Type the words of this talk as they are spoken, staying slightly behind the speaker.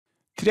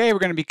Today we're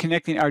going to be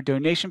connecting our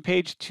donation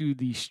page to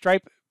the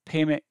Stripe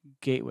payment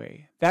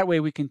gateway. That way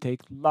we can take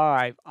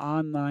live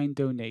online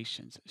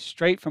donations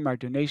straight from our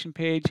donation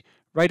page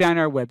right on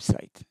our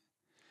website.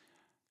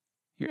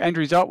 Your end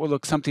result will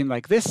look something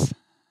like this,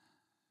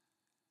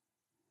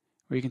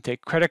 where you can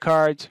take credit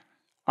cards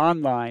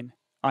online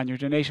on your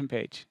donation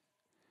page.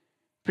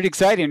 Pretty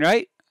exciting,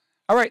 right?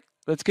 All right,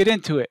 let's get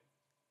into it.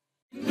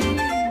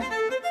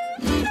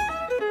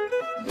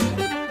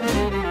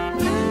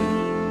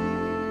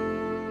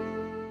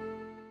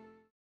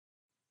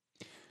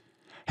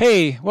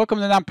 Hey, welcome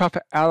to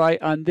Nonprofit Ally.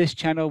 On this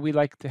channel, we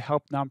like to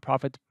help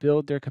nonprofits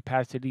build their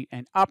capacity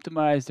and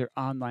optimize their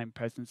online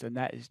presence. And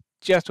that is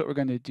just what we're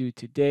going to do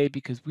today,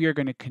 because we are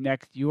going to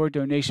connect your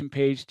donation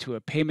page to a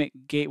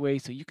payment gateway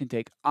so you can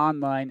take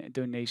online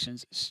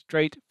donations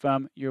straight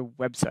from your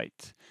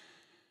website.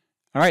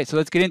 All right, so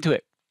let's get into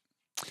it.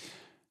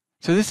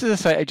 So this is a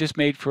site I just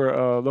made for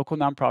a local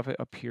nonprofit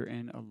up here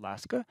in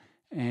Alaska.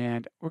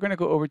 And we're going to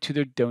go over to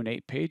their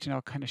donate page, and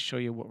I'll kind of show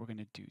you what we're going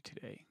to do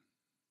today.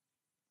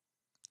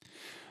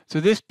 So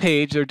this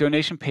page, their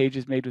donation page,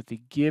 is made with the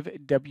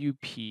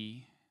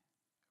GiveWP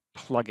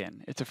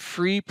plugin. It's a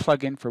free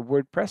plugin for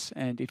WordPress,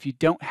 and if you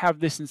don't have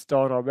this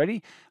installed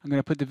already, I'm going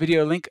to put the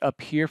video link up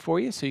here for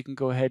you so you can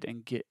go ahead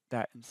and get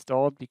that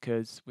installed,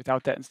 because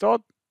without that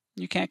installed,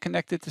 you can't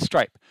connect it to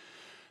Stripe.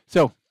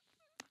 So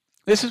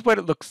this is what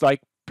it looks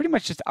like, pretty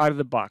much just out of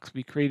the box.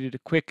 We created a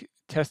quick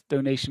test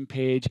donation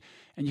page,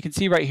 and you can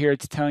see right here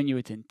it's telling you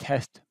it's in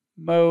test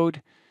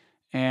mode.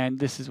 And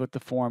this is what the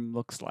form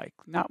looks like.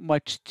 Not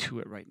much to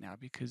it right now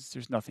because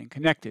there's nothing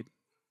connected.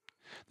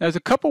 Now, there's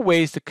a couple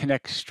ways to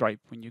connect Stripe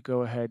when you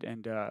go ahead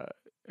and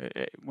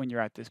when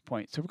you're at this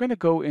point. So we're going to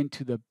go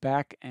into the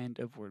back end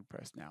of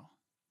WordPress now.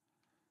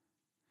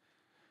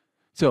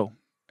 So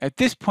at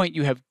this point,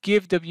 you have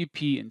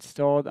GiveWP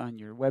installed on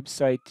your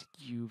website.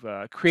 You've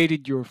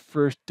created your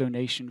first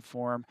donation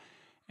form,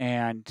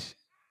 and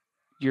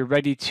you're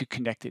ready to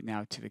connect it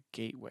now to the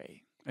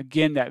gateway.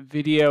 Again, that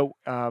video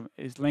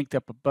is linked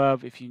up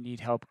above if you need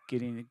help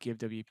getting the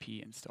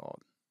GiveWP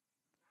installed.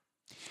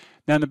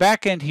 Now, in the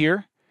back end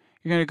here,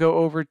 you're going to go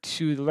over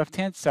to the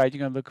left-hand side. You're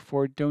going to look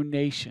for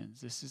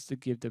donations. This is the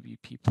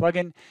GiveWP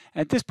plugin. And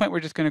at this point,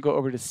 we're just going to go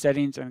over to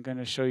settings. I'm going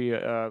to show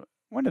you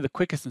one of the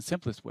quickest and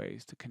simplest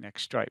ways to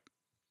connect Stripe.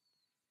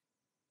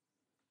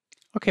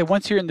 Okay,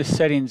 once you're in the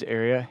settings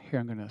area, here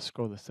I'm going to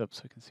scroll this up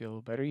so you can see a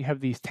little better. You have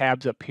these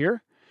tabs up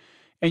here,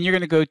 and you're going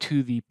to go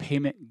to the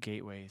payment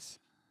gateways.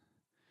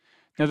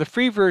 Now, the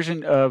free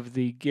version of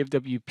the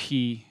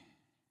GiveWP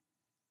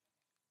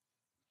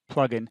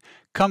plugin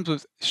comes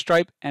with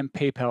Stripe and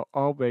PayPal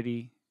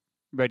already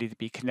ready to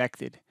be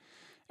connected.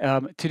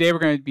 Today, we're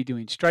going to be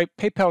doing Stripe.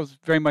 PayPal is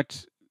very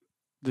much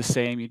the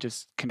same. You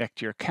just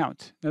connect your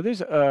account. Now,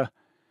 there's a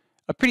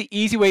pretty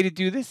easy way to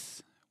do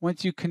this.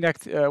 Once you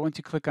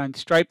click on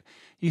Stripe,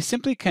 you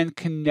simply can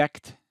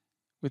connect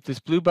with this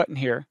blue button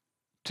here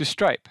to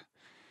Stripe.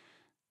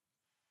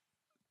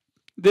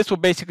 This will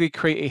basically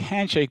create a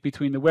handshake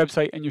between the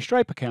website and your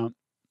Stripe account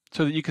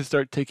so that you can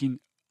start taking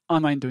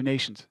online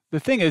donations. The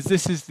thing is,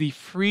 this is the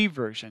free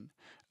version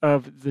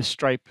of the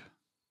Stripe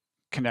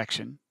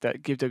connection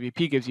that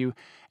GiveWP gives you,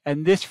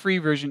 and this free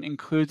version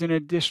includes an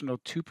additional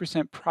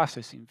 2%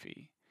 processing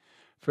fee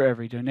for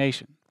every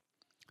donation.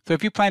 So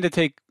if you plan to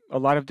take a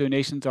lot of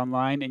donations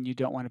online and you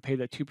don't want to pay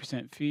that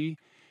 2% fee,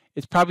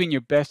 it's probably in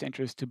your best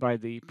interest to buy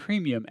the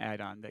premium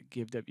add-on that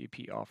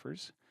GiveWP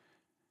offers.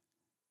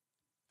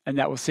 And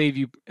that will save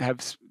you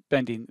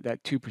spending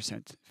that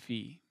 2%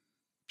 fee.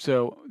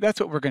 So that's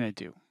what we're going to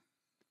do.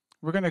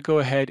 We're going to go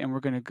ahead and we're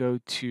going to go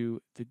to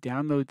the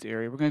downloads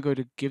area. We're going to go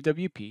to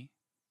GiveWP.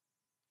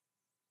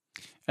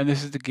 And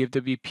this is the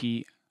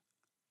GiveWP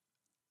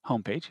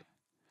homepage.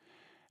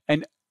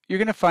 And you're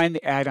going to find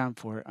the add-on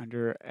for it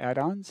under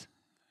add-ons,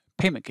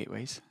 payment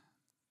gateways.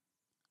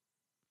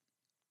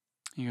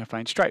 You're going to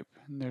find Stripe.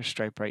 And there's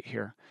Stripe right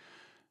here.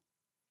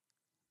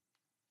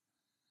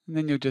 And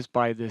then you'll just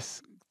buy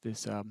this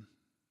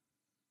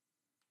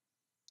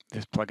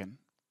plugin.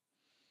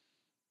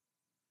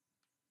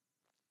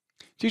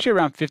 It's usually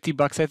around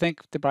 $50, I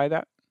think, to buy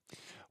that.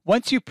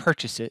 Once you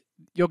purchase it,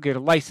 you'll get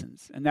a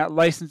license, and that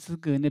license is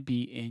going to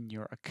be in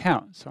your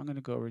account. So I'm going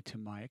to go over to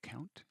my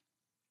account.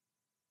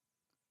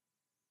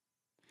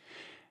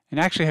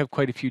 And I actually have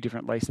quite a few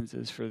different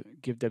licenses for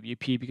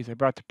GiveWP because I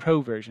brought the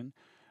Pro version.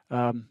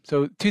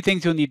 So two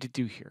things you'll need to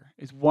do here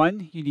is,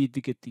 one, you need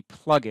to get the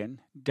plugin,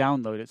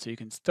 download it so you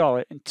can install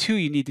it, and two,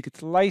 you need to get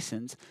the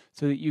license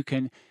so that you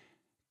can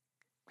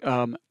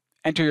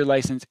enter your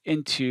license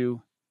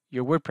into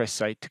your WordPress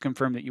site to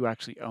confirm that you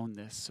actually own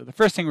this. So the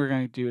first thing we're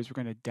going to do is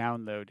we're going to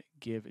download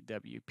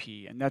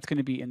GiveWP, and that's going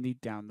to be in the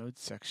download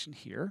section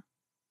here.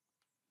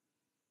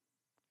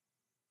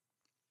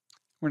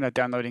 We're not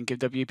downloading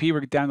GiveWP,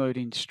 we're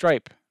downloading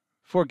Stripe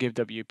for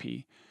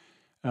GiveWP.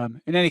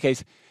 In any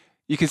case,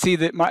 you can see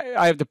that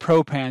I have the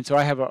Pro plan, so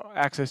I have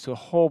access to a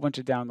whole bunch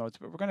of downloads,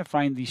 but we're going to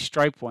find the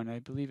Stripe one. I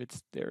believe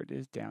there it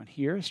is down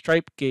here,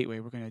 Stripe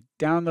Gateway. We're going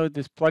to download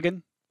this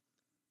plugin,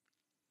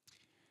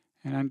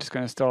 and I'm just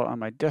going to install it on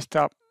my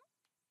desktop,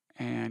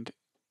 And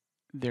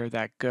there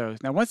that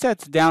goes. Now, once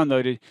that's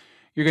downloaded,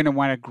 you're going to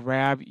want to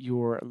grab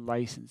your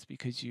license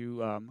because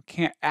you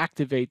can't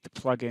activate the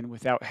plugin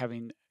without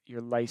having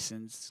your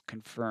license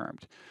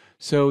confirmed.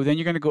 So then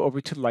you're going to go over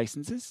to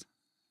licenses.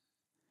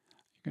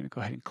 You're going to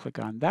go ahead and click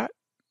on that.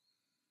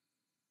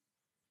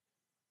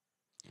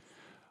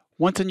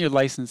 Once on your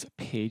license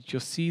page, you'll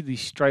see the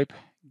Stripe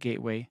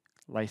Gateway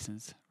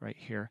license right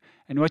here.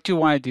 And what you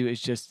want to do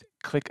is just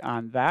click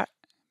on that,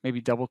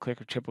 maybe double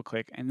click or triple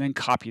click, and then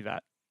copy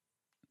that.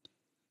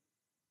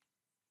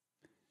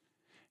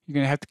 You're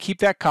going to have to keep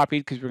that copied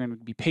because we're going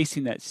to be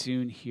pasting that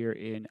soon here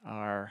in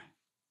our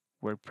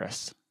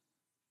WordPress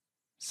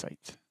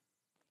site.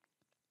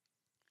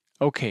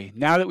 Okay,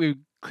 now that we've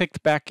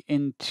clicked back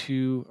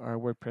into our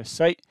WordPress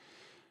site,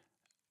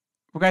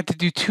 we're going to have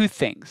to do two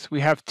things.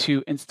 We have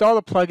to install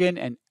the plugin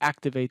and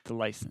activate the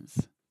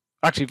license.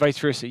 Actually, vice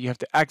versa. You have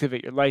to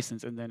activate your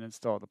license and then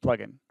install the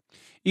plugin.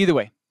 Either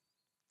way,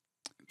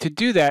 to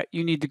do that,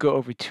 you need to go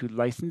over to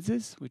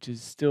Licenses, which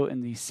is still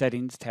in the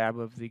Settings tab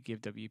of the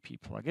GiveWP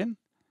plugin.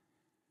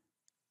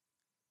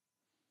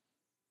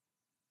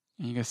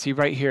 And you can see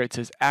right here it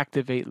says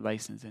Activate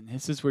License, and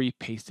this is where you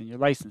paste in your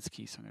license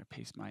key. So I'm going to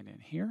paste mine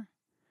in here.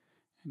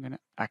 I'm going to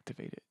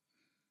activate it.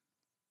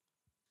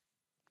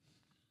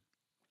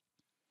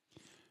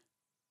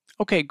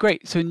 Okay,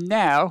 great. So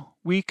now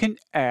we can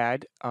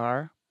add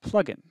our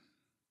plugin.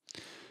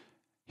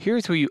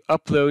 Here's where you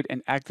upload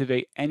and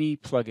activate any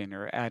plugin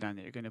or add-on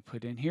that you're going to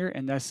put in here.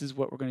 And this is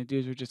what we're going to do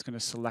is we're just going to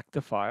select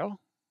the file.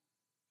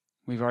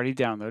 We've already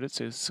downloaded,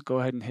 so go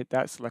ahead and hit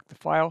that, select the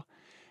file.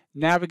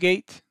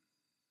 Navigate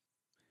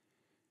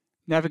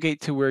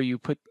to where you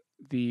put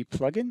the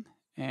plugin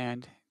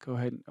and go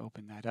ahead and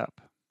open that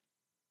up.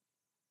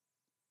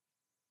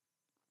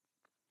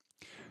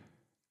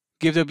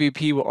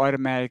 GiveWP will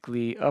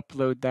automatically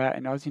upload that,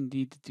 and all you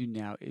need to do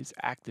now is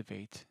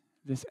activate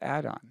this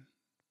add-on.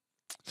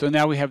 So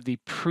now we have the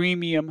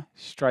premium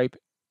Stripe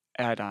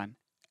add-on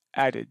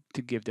added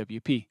to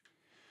GiveWP.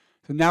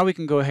 So now we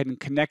can go ahead and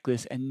connect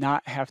this and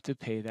not have to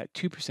pay that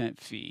 2%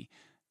 fee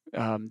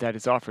that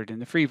is offered in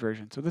the free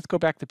version. So let's go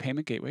back to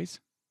Payment Gateways.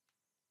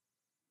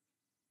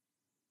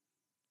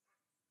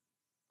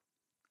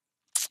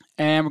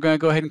 And we're going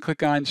to go ahead and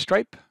click on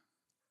Stripe.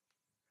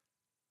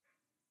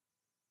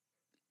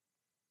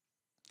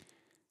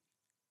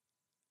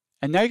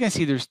 And now you can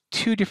see there's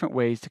two different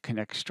ways to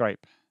connect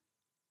Stripe.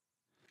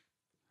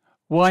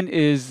 One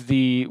is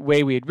the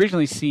way we had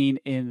originally seen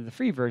in the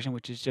free version,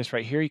 which is just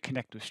right here. You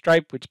connect with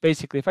Stripe, which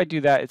basically, if I do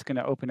that, it's going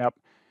to open up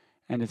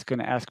and it's going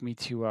to ask me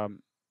to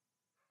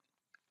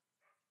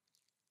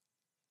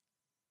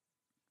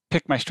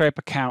pick my Stripe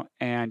account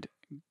and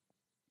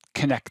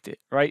connect it,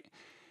 right?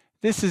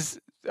 This is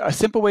a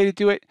simple way to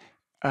do it.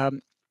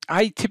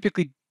 I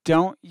typically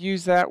don't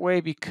use that way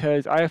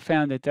because I have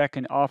found that that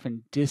can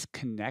often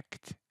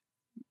disconnect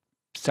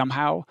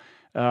somehow.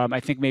 I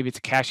think maybe it's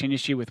a caching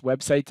issue with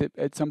websites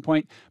at some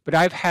point, but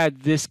I've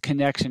had this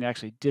connection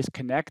actually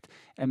disconnect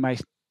and my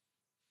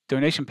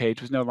donation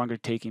page was no longer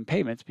taking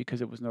payments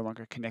because it was no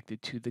longer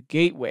connected to the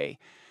gateway.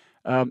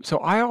 So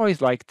I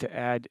always like to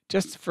add,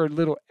 just for a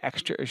little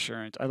extra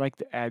assurance, I like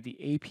to add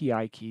the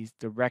API keys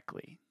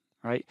directly,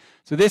 right?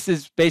 So this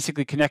is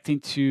basically connecting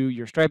to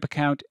your Stripe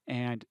account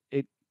and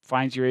it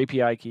finds your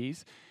API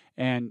keys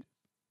and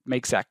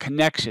makes that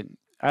connection.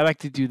 I like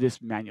to do this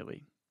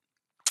manually.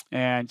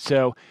 And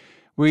so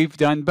we've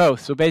done both.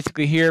 So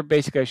basically here,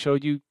 I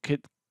showed you,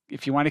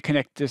 if you want to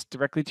connect this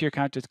directly to your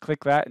account, just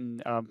click that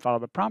and follow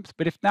the prompts.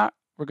 But if not,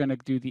 we're going to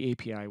do the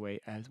API way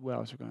as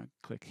well. So we're going to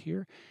click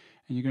here.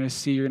 And you're going to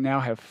see you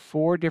now have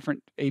 4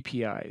 different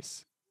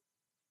APIs.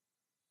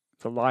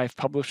 The live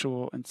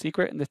publishable and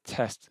secret and the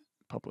test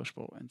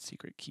publishable and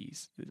secret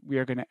keys that we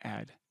are going to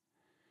add.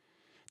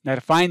 Now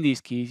to find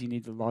these keys, you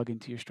need to log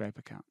into your Stripe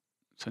account.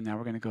 So now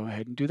we're going to go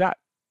ahead and do that.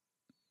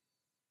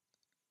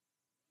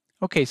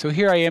 Okay, so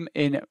here I am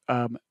in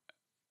a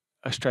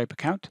Stripe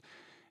account,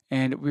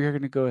 and we're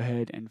going to go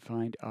ahead and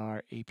find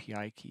our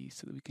API keys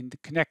so that we can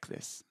connect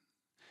this.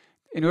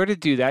 In order to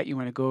do that, you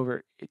want to go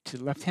over to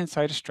the left-hand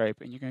side of Stripe,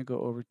 and you're going to go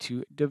over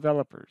to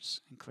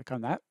Developers and click on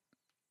that.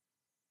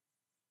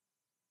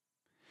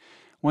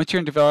 Once you're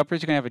in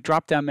Developers, you're going to have a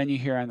drop-down menu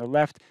here on the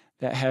left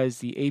that has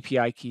the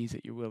API keys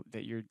that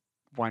you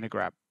want to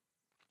grab.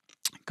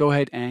 Go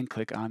ahead and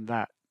click on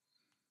that.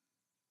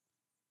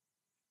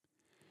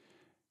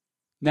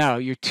 Now,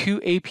 your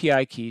 2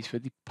 API keys for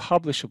the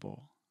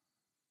publishable.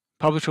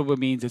 Publishable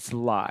means it's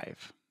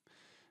live.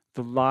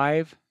 The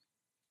live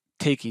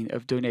taking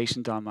of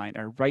donations online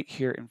are right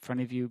here in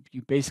front of you.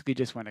 You basically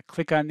just want to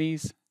click on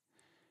these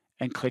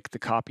and click the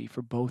copy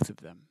for both of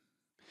them.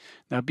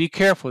 Now, be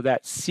careful,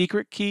 that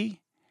secret key,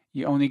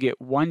 you only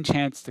get one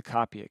chance to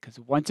copy it because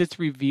once it's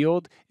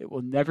revealed, it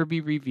will never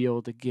be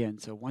revealed again.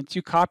 So once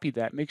you copy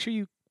that, make sure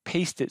you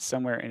paste it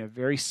somewhere in a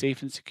very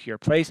safe and secure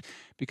place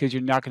because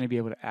you're not going to be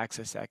able to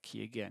access that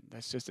key again.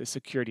 That's just a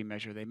security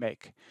measure they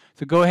make.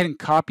 So go ahead and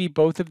copy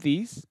both of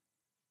these.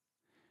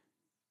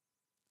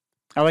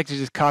 I like to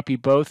just copy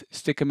both,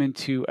 stick them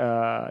into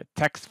a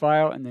text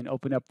file, and then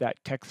open up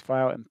that text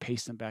file and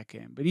paste them back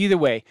in. But either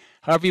way,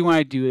 however you want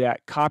to do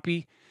that,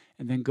 copy,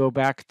 and then go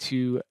back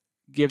to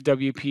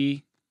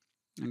GiveWP.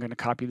 I'm going to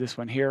copy this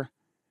one here.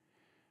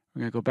 We're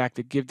going to go back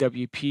to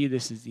GiveWP.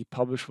 This is the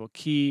publishable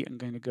key. I'm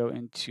going to go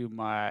into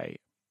my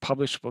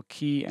publishable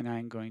key, and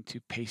I'm going to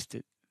paste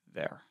it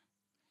there.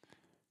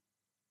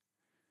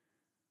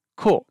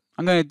 Cool.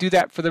 I'm going to do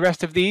that for the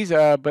rest of these,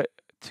 but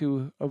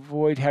to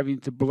avoid having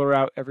to blur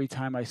out every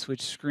time I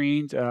switch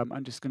screens,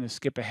 I'm just going to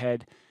skip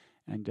ahead,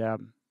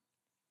 and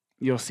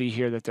you'll see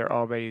here that they're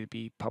all ready to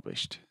be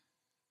published.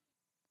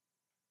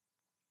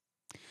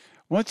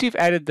 Once you've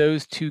added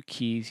those two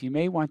keys, you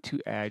may want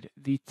to add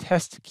the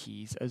test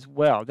keys as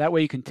well. That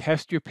way you can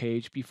test your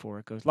page before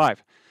it goes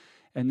live.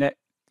 And that,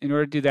 in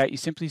order to do that, you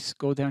simply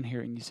go down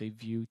here and you say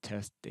View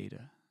Test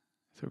Data.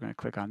 So we're going to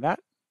click on that.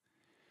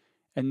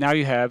 And now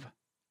you have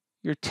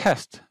your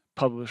test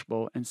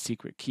publishable and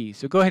secret keys.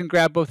 So go ahead and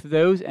grab both of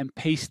those and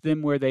paste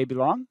them where they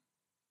belong.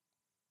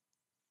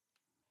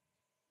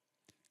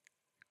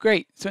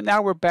 Great. So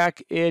now we're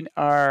back in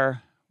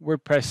our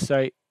WordPress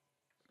site,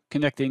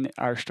 connecting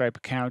our Stripe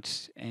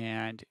accounts,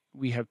 and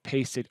we have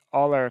pasted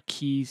all our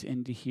keys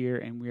into here,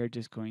 and we are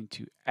just going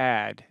to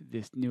add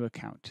this new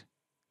account.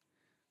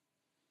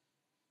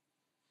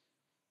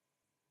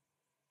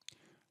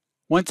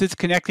 Once it's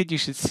connected, you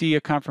should see a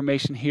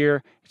confirmation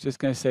here. It's just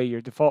going to say your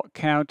default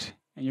account,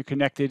 and you're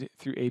connected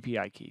through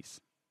API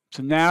keys.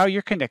 So now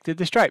you're connected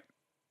to Stripe.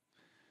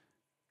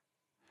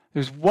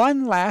 There's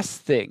one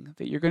last thing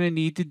that you're going to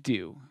need to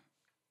do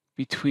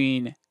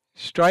between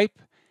Stripe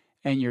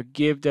and your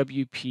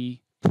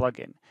GiveWP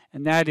plugin,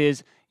 and that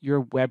is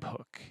your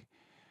webhook.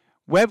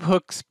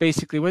 Webhooks,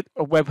 basically what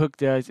a webhook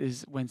does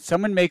is when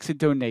someone makes a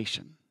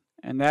donation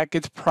and that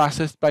gets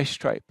processed by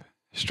Stripe,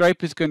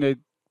 Stripe is going to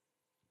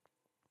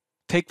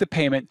take the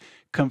payment,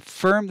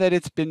 confirm that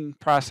it's been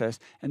processed,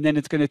 and then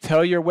it's going to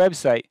tell your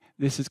website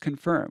this is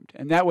confirmed.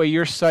 And that way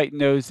your site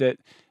knows that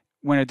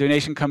when a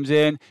donation comes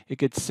in, it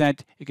gets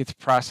sent, it gets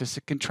processed,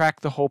 it can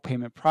track the whole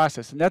payment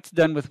process. And that's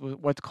done with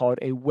what's called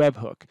a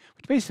webhook,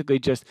 which basically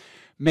just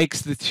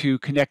makes the two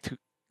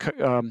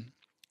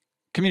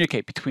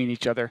communicate between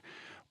each other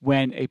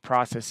when a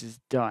process is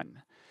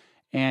done.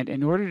 And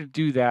in order to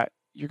do that,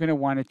 you're going to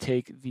want to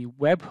take the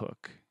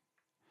webhook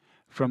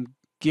from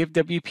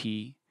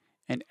GiveWP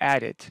and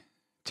add it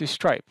to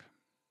Stripe.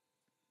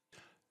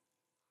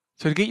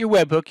 So to get your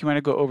webhook, you want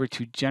to go over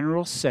to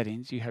General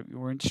Settings.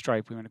 We're in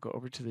Stripe. We want to go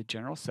over to the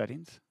General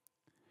Settings.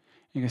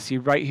 You can see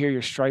right here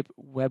your Stripe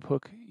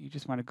webhook. You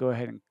just want to go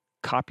ahead and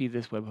copy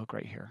this webhook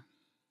right here.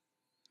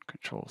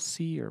 Control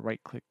C or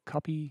right-click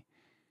copy.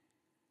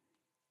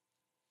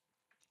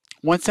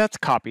 Once that's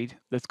copied,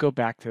 let's go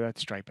back to that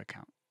Stripe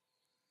account.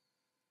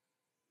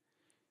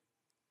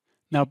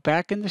 Now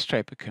back in the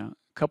Stripe account,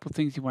 a couple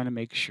things you want to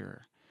make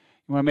sure.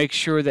 You want to make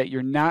sure that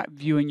you're not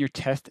viewing your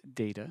test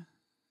data,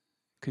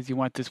 because you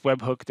want this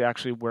webhook to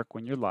actually work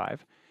when you're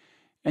live.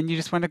 And you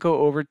just want to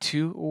go over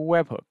to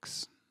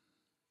webhooks.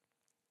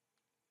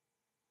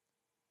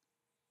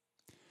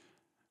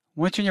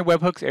 Once you're in your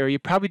webhooks area, you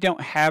probably don't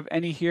have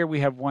any here.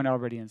 We have one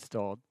already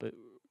installed, but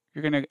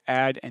you're going to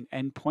add an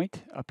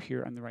endpoint up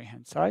here on the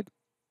right-hand side.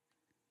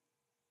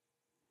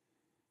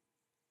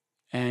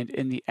 And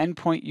in the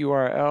endpoint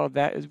URL,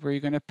 that is where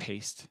you're going to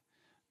paste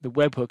the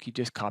webhook you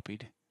just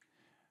copied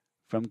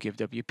from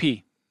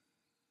GiveWP.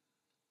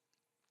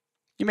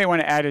 You may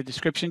want to add a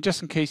description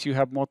just in case you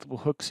have multiple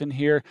hooks in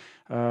here.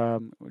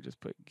 We'll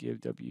just put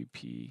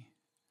GiveWP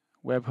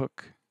webhook.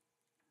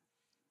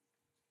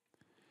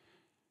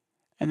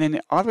 And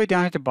then all the way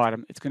down at the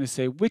bottom, it's going to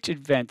say which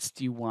events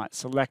do you want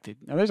selected.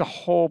 Now there's a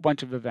whole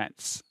bunch of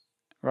events,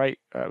 right?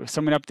 If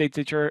someone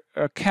updates your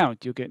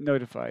account, you'll get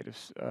notified.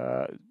 If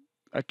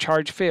a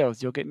charge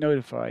fails, you'll get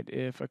notified.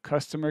 If a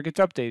customer gets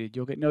updated,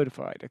 you'll get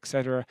notified,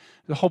 etc.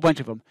 There's a whole bunch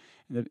of them.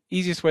 And the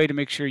easiest way to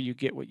make sure you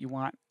get what you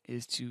want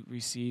is to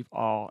receive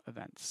all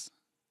events.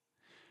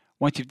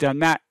 Once you've done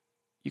that,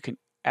 you can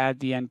add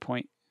the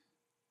endpoint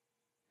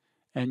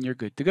and you're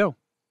good to go.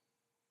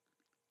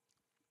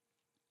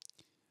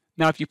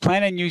 Now, if you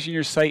plan on using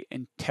your site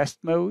in test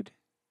mode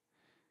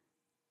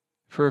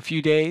for a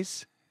few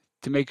days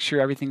to make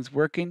sure everything's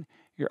working,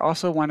 you're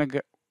also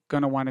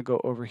going to want to go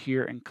over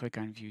here and click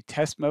on View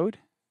Test Mode.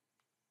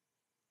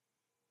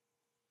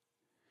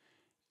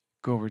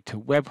 Go over to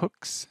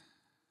Webhooks.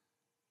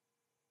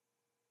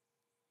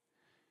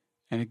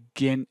 And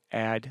again,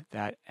 add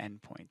that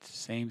endpoint.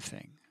 Same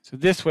thing. So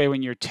this way,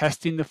 when you're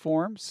testing the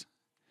forms,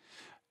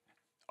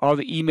 all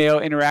the email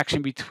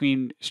interaction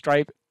between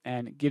Stripe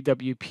and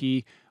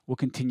GiveWP will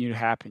continue to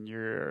happen.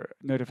 Your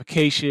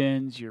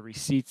notifications, your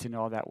receipts, and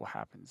all that will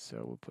happen.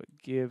 So we'll put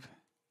GiveWP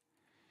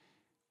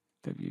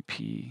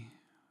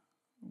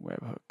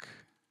webhook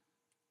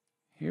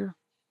here.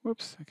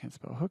 Whoops, I can't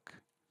spell hook.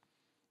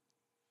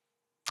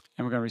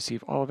 And we're going to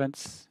receive all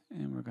events,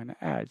 and we're going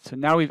to add. So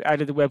now we've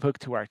added the webhook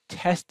to our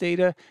test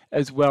data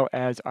as well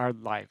as our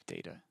live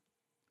data.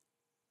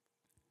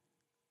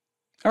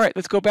 All right,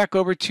 let's go back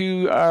over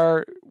to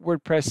our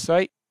WordPress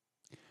site.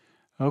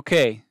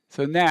 Okay,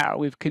 so now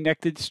we've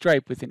connected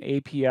Stripe with an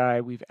API,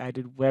 we've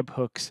added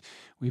webhooks,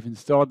 we've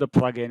installed the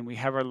plugin, we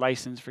have our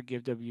license for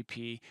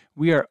GiveWP.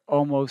 We are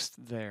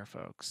almost there,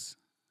 folks.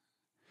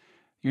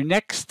 Your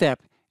next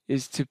step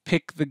is to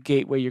pick the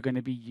gateway you're going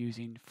to be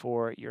using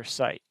for your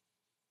site.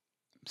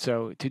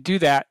 So to do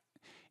that,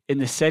 in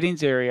the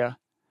settings area,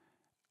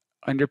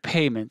 under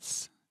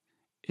payments,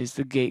 is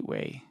the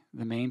gateway,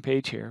 the main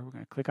page here. We're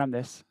going to click on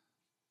this.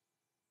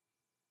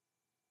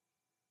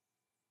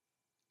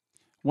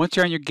 Once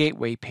you're on your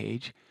gateway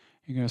page,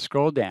 you're going to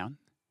scroll down.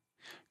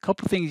 A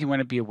couple things you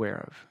want to be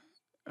aware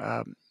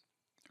of.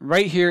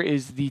 Right here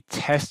is the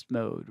test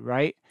mode,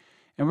 right?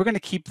 And we're going to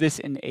keep this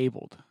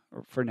enabled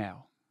for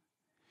now.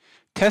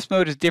 Test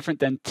mode is different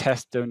than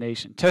test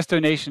donation. Test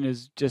donation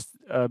is just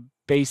a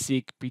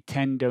basic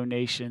pretend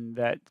donation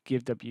that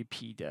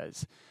GiveWP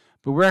does.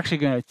 But we're actually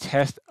going to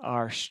test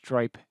our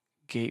Stripe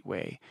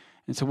gateway.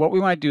 And so what we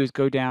want to do is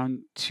go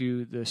down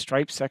to the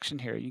Stripe section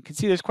here. You can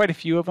see there's quite a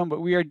few of them,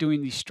 but we are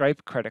doing the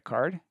Stripe credit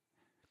card.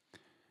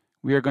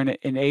 We are going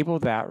to enable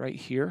that right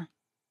here.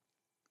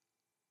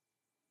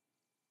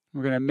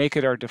 We're going to make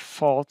it our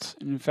default.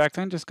 And in fact,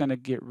 I'm just going to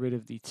get rid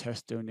of the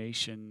test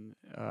donation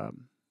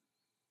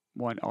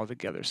one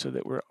altogether so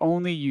that we're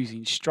only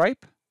using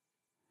Stripe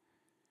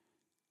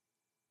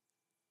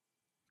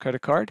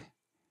credit card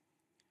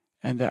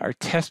and that our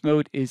test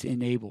mode is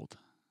enabled,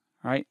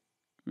 right?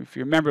 If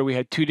you remember, we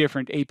had two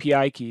different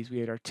API keys. We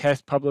had our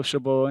test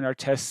publishable and our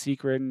test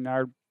secret and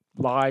our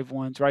live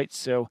ones, right?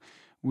 So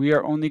we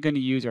are only going to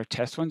use our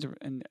test ones.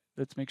 And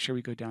let's make sure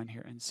we go down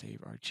here and save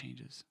our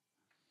changes.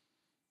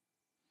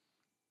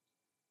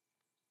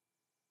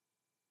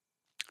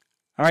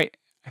 All right,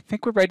 I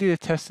think we're ready to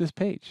test this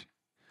page.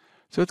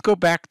 So let's go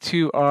back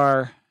to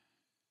our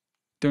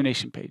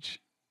donation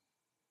page.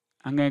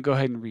 I'm going to go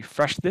ahead and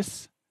refresh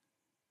this.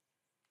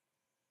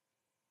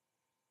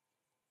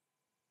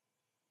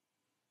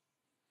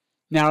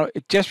 Now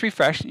it just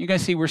refreshed. You're going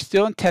to see we're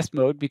still in test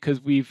mode because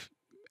we've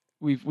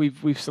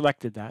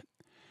selected that.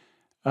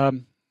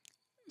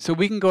 So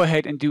we can go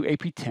ahead and do a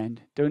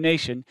pretend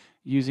donation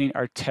using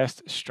our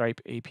test Stripe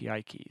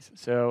API keys.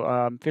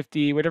 So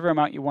 50, whatever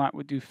amount you want,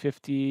 we'll do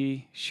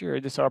 50.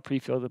 Sure, this all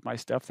pre-filled with my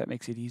stuff. That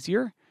makes it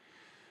easier.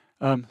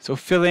 So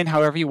fill in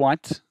however you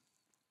want.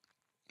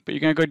 But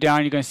you're going to go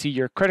down, you're going to see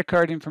your credit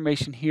card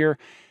information here.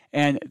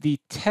 And the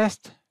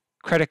test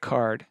credit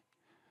card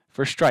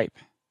for Stripe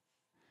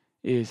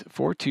is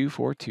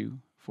 4242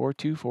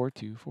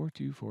 4242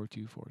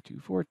 4242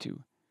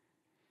 4242.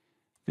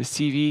 The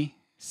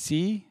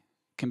CVC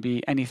can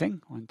be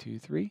anything, 1, 2,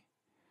 3.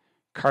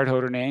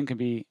 Cardholder name can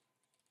be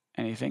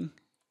anything.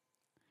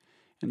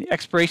 And the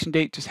expiration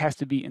date just has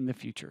to be in the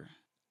future.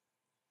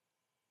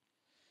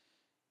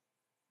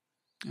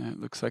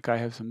 It looks like I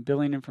have some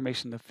billing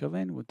information to fill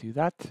in. We'll do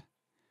that.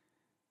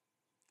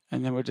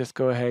 And then we'll just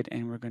go ahead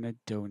and we're going to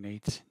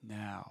donate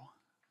now.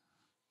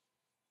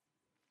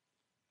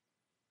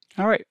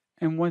 All right,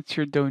 and once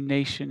your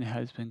donation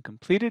has been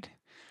completed,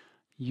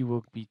 you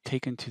will be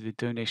taken to the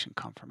donation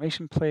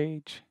confirmation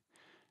page,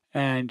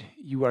 and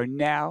you are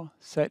now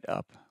set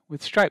up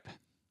with Stripe.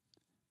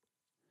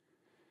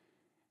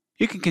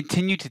 You can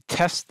continue to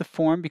test the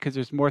form because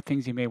there's more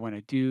things you may want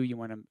to do. You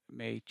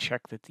may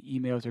check that the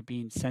emails are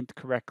being sent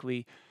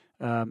correctly.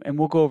 And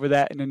we'll go over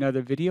that in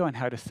another video on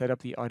how to set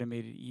up the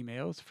automated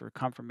emails for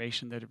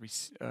confirmation that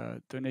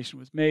a donation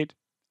was made,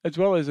 as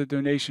well as a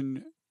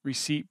donation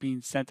receipt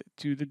being sent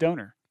to the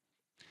donor.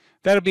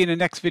 That'll be in the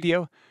next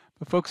video.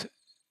 But folks,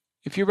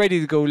 if you're ready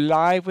to go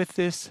live with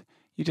this,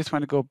 you just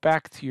want to go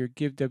back to your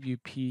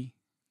GiveWP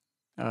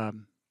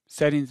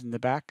settings in the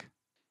back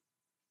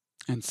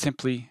and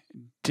simply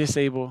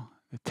disable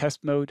the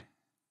test mode.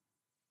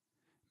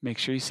 Make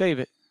sure you save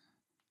it.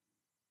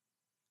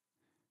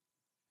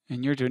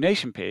 And your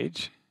donation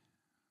page,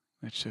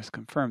 let's just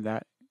confirm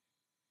that,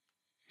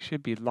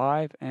 should be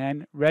live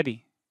and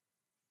ready.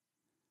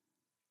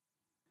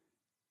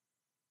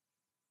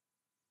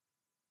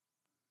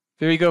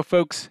 There you go,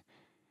 folks.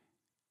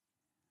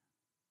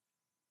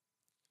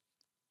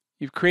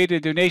 You've created a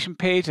donation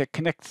page that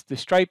connects to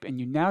Stripe, and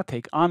you now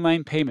take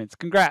online payments.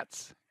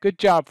 Congrats. Good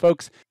job,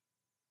 folks.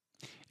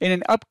 In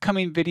an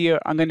upcoming video,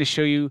 I'm going to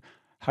show you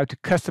how to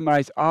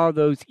customize all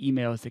those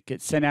emails that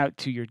get sent out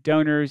to your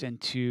donors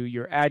and to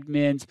your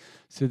admins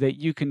so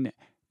that you can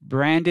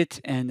brand it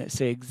and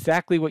say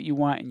exactly what you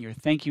want in your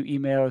thank you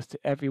emails to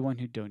everyone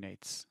who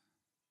donates.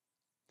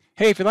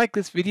 Hey, if you like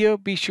this video,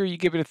 be sure you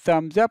give it a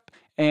thumbs up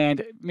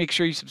and make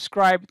sure you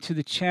subscribe to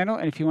the channel.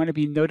 And if you want to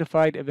be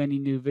notified of any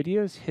new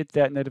videos, hit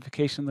that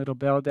notification little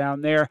bell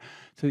down there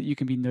so that you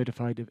can be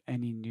notified of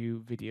any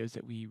new videos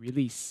that we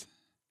release.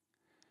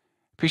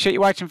 Appreciate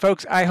you watching,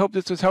 folks. I hope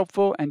this was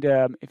helpful. And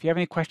if you have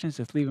any questions,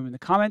 just leave them in the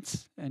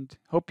comments. And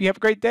hope you have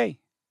a great day.